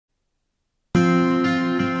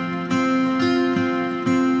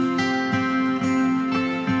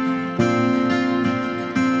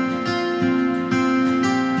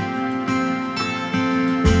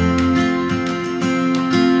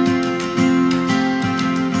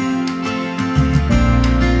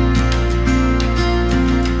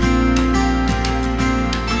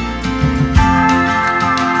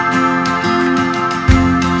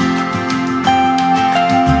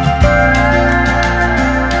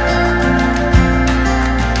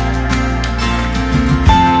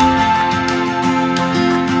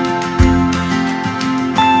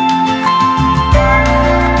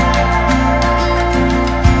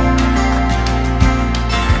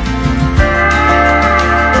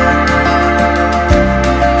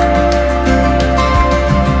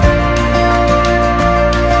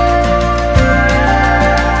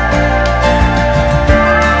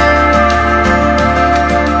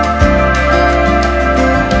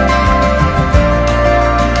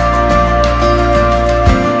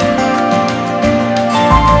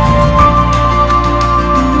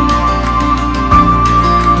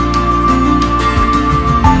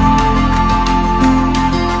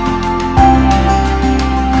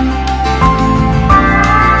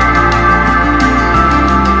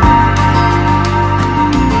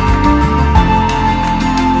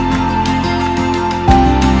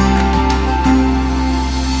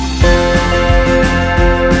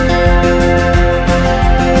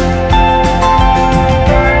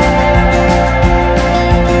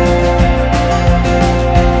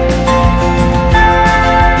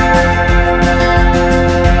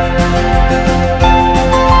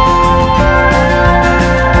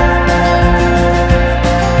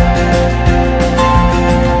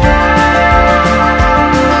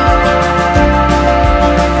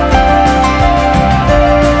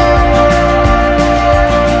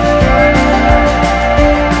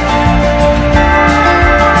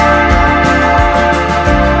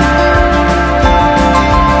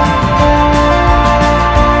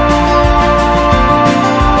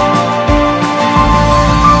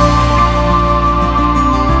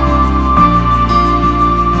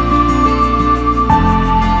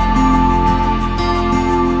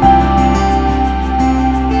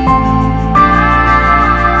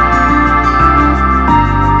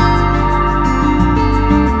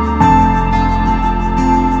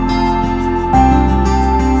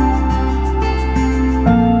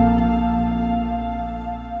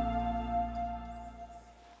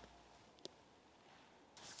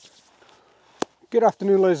Good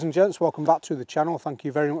afternoon ladies and gents, welcome back to the channel. Thank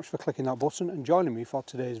you very much for clicking that button and joining me for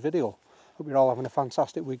today's video. Hope you're all having a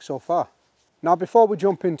fantastic week so far. Now before we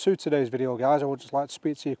jump into today's video guys, I would just like to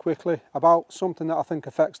speak to you quickly about something that I think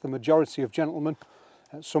affects the majority of gentlemen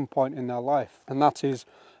at some point in their life, and that is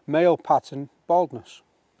male pattern baldness.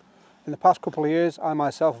 In the past couple of years I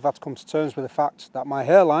myself have had to come to terms with the fact that my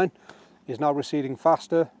hairline is now receding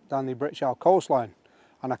faster than the British Isles coastline,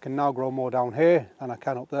 and I can now grow more down here than I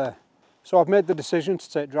can up there. So I've made the decision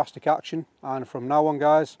to take drastic action, and from now on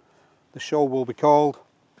guys, the show will be called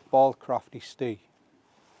Bushcraft Steve.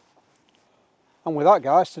 And with that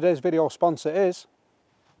guys, today's video sponsor is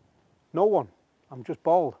no one. I'm just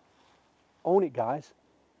bald. Own it guys,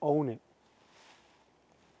 own it.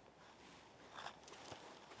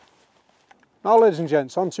 Now ladies and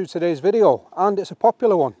gents, on to today's video, and it's a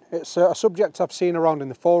popular one. It's a subject I've seen around in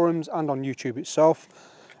the forums and on YouTube itself,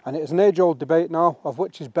 and it is an age-old debate now of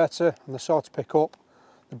which is better and the saw to pick up,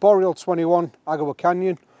 the Boreal 21 Agawa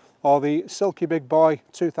Canyon or the Silky Big Boy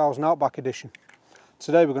 2000 Outback Edition.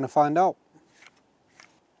 Today we're going to find out.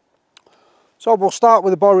 So we'll start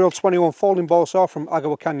with the Boreal 21 folding bowl saw from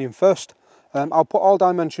Agawa Canyon first. I'll put all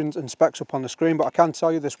dimensions and specs up on the screen, but I can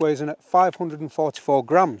tell you this weighs in at 544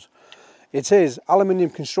 grams. It is aluminium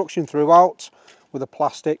construction throughout with a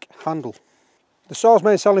plastic handle. The saw's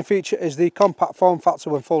main selling feature is the compact form factor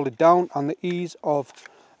when folded down and the ease of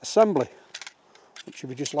assembly, which if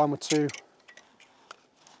you just line with two,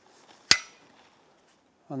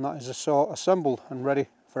 and that is the saw assembled and ready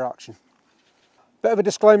for action. Bit of a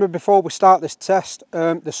disclaimer before we start this test,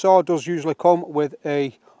 the saw does usually come with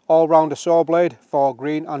a all-rounder saw blade for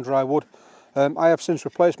green and dry wood. I have since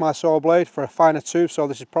replaced my saw blade for a finer tooth, so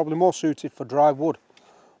this is probably more suited for dry wood,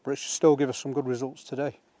 but it should still give us some good results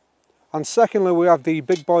today. And secondly, we have the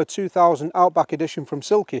Big Boy 2000 Outback Edition from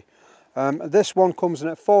Silky. This one comes in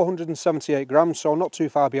at 478 grams, so not too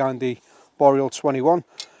far behind the Boreal 21.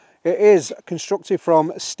 It is constructed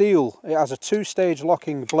from steel. It has a two-stage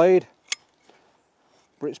locking blade,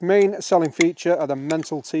 but its main selling feature are the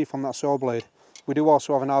mental teeth on that saw blade. We do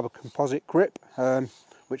also have an arbor composite grip,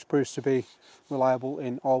 which proves to be reliable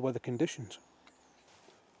in all weather conditions.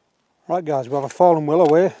 Right guys, we have a fallen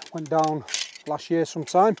willow here, went down last year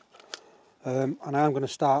sometime, and I am going to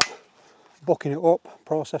start bucking it up,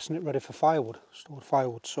 processing it ready for firewood, stored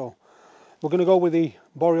firewood. So we're going to go with the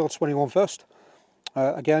Boreal 21 first.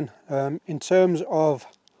 Again, in terms of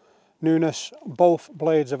newness, both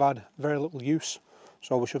blades have had very little use,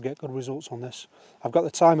 so we should get good results on this. I've got the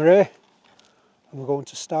timer here, and we're going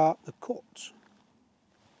to start the cuts.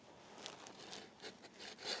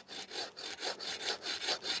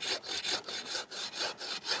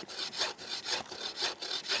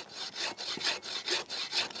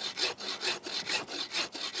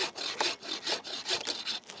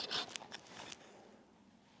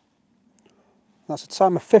 That's a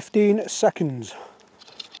time of 15 seconds.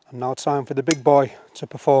 And now time for the big boy to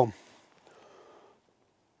perform.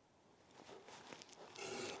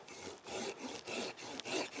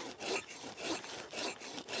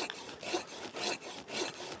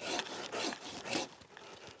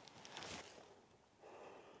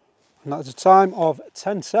 And that's a time of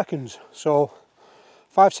 10 seconds, so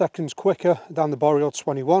 5 seconds quicker than the Boreal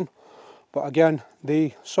 21. But again,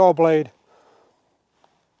 the saw blade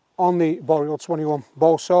on the Boreal 21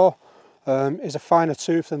 bowl saw is a finer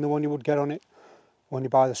tooth than the one you would get on it when you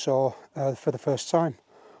buy the saw for the first time,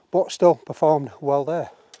 but still performed well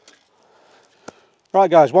there.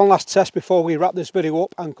 Right guys, one last test before we wrap this video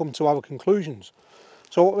up and come to our conclusions.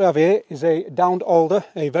 So what we have here is a downed alder,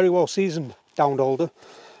 a very well seasoned downed alder.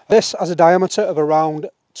 This has a diameter of around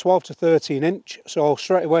 12 to 13 inch, so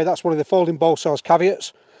straight away that's one of the folding bowl saw's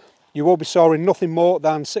caveats. You will be sawing nothing more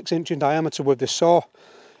than 6 inch in diameter with this saw.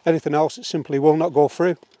 Anything else it simply will not go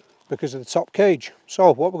through because of the top cage.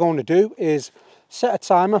 So what we're going to do is set a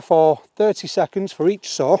timer for 30 seconds for each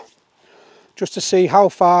saw, just to see how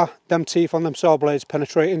far them teeth on them saw blades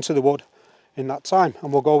penetrate into the wood in that time.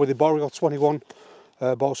 And we'll go with the Boreal 21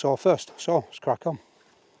 bowl saw first. So let's crack on.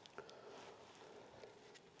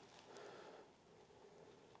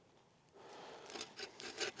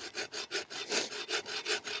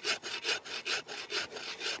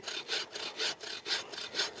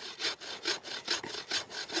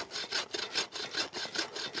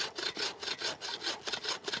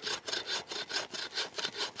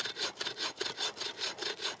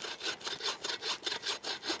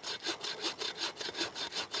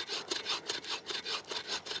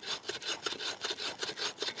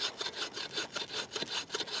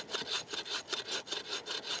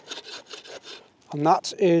 And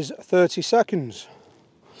that is 30 seconds.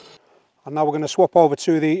 And now we're going to swap over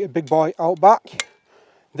to the Big Boy Outback.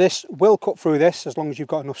 This will cut through this as long as you've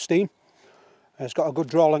got enough steam. It's got a good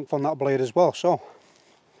draw length on that blade as well, so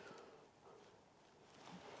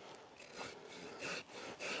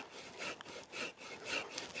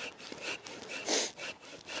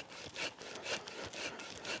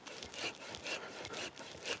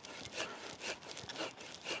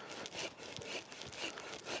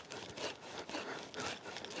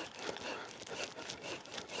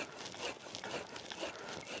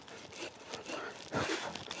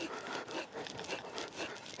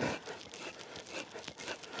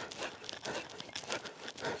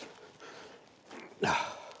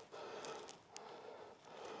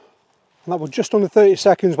and that was just under 30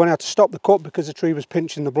 seconds when I had to stop the cut because the tree was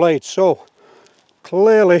pinching the blade. So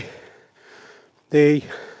clearly the,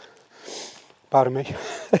 pardon me,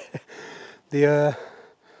 the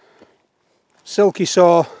silky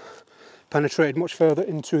saw penetrated much further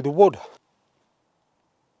into the wood.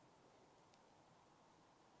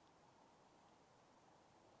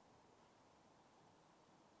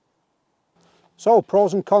 So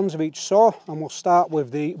pros and cons of each saw, and we'll start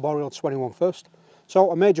with the Boreal 21 first. So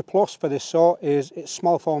a major plus for this saw is its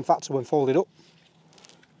small form factor when folded up.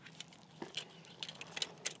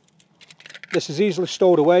 This is easily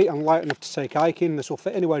stowed away and light enough to take hiking. This will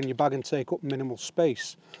fit anywhere in your bag and take up minimal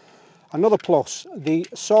space. Another plus, the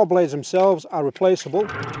saw blades themselves are replaceable.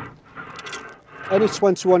 Any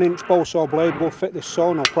 21-inch bow saw blade will fit this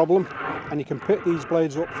saw, no problem, and you can pick these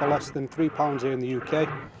blades up for less than £3 here in the UK.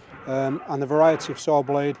 And the variety of saw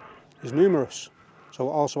blade is numerous, so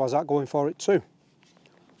it also has that going for it too.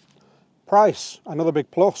 Price, another big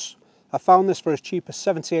plus. I found this for as cheap as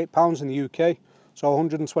 £78 in the UK, so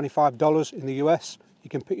 $125 in the US. You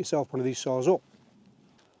can pick yourself one of these saws up.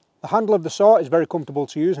 The handle of the saw is very comfortable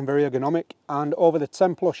to use and very ergonomic, and over the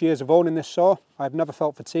 10 plus years of owning this saw, I've never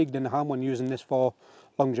felt fatigued in the hand when using this for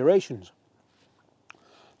long durations.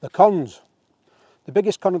 The cons. The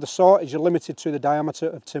biggest con of the saw is you're limited to the diameter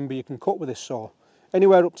of timber you can cut with this saw.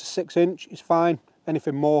 Anywhere up to 6 inch is fine,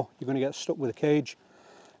 anything more you're going to get stuck with a cage.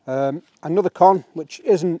 Another con, which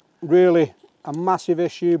isn't really a massive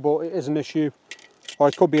issue, but it is an issue, or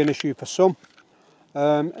it could be an issue for some.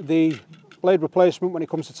 The blade replacement, when it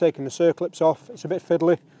comes to taking the circlips off, it's a bit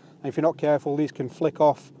fiddly, and if you're not careful these can flick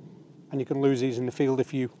off and you can lose these in the field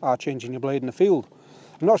if you are changing your blade in the field.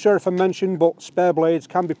 I'm not sure if I mentioned, but spare blades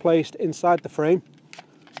can be placed inside the frame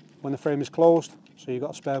when the frame is closed, so you've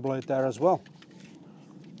got a spare blade there as well.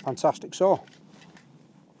 Fantastic saw.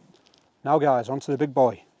 Now guys, onto the big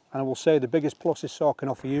boy, and I will say the biggest plus this saw can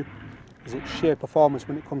offer you is its sheer performance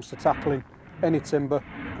when it comes to tackling any timber,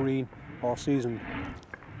 green or seasoned.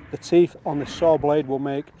 The teeth on this saw blade will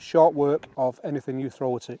make short work of anything you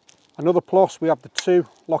throw at it. Another plus, we have the 2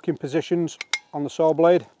 locking positions on the saw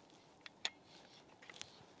blade.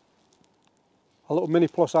 A little mini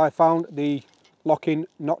plus I found, the locking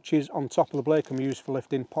notches on top of the blade can be used for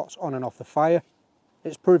lifting pots on and off the fire.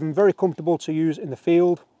 It's proven very comfortable to use in the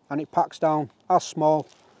field, and it packs down as small,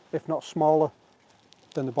 if not smaller,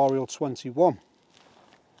 than the Boreal 21.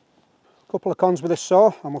 A couple of cons with this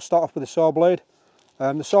saw, and we'll start off with the saw blade.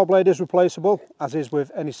 The saw blade is replaceable, as is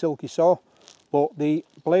with any silky saw, but the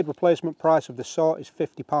blade replacement price of the saw is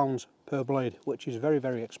 £50 per blade, which is very,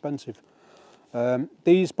 very expensive.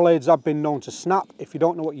 These blades have been known to snap if you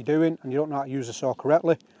don't know what you're doing and you don't know how to use the saw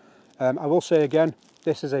correctly. I will say again,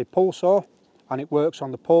 this is a pull saw and it works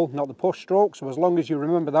on the pull, not the push stroke, so as long as you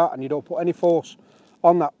remember that and you don't put any force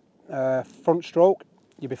on that front stroke,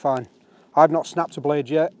 you'll be fine. I've not snapped a blade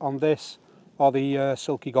yet on this or the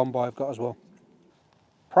silky gombo I've got as well.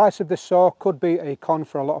 Price of this saw could be a con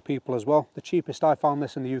for a lot of people as well. The cheapest I found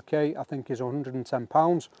this in the UK I think is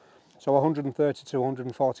 £110, so $130 to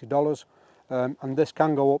 $140, and this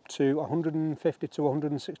can go up to £150 to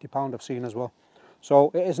 £160 I've seen as well. So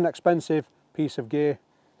it is an expensive piece of gear,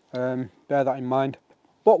 bear that in mind,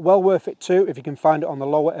 but well worth it too if you can find it on the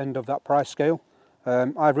lower end of that price scale.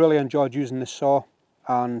 I've really enjoyed using this saw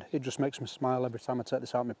and it just makes me smile every time I take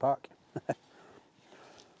this out of my pack.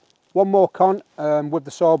 One more con with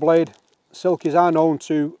the saw blade, silkies are known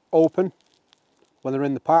to open when they're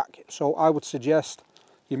in the pack, so I would suggest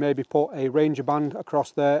you maybe put a ranger band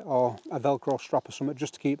across there or a velcro strap or something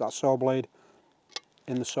just to keep that saw blade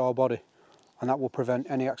in the saw body, and that will prevent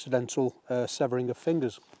any accidental severing of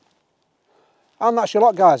fingers. And that's your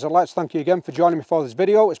lot guys. I'd like to thank you again for joining me for this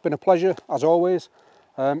video. It's been a pleasure as always.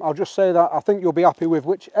 I'll just say that I think you'll be happy with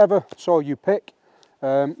whichever saw you pick.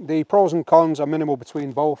 The pros and cons are minimal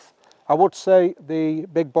between both. I would say the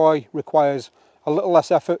big boy requires a little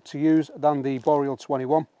less effort to use than the Boreal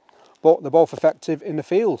 21, but they're both effective in the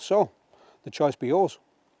field, so the choice be yours.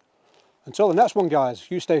 Until the next one guys,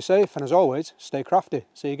 you stay safe and as always, stay crafty.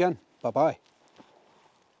 See you again. Bye bye.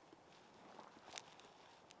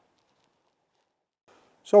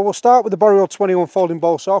 So we'll start with the Boreal 21 folding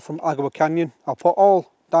bowl saw from Agua Canyon. I'll put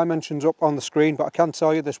all dimensions up on the screen, but I can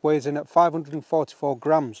tell you this weighs in at 544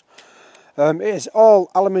 grams. It is all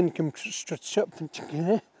aluminium,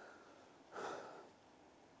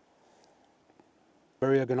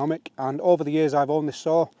 very ergonomic, and over the years I've owned this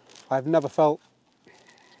saw, I've never felt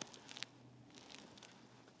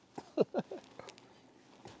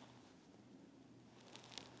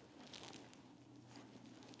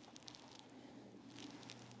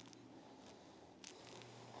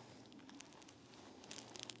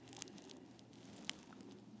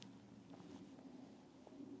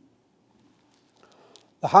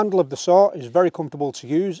the handle of the saw is very comfortable to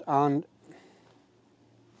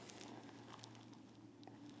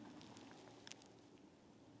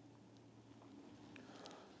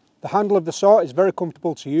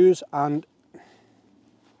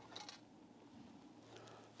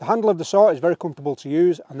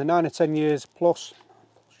use, and the 9 or 10 years plus.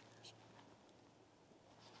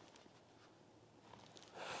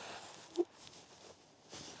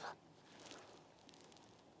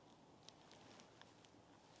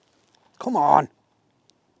 Come on!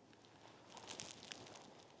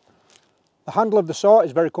 The handle of the saw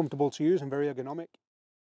is very comfortable to use and very ergonomic.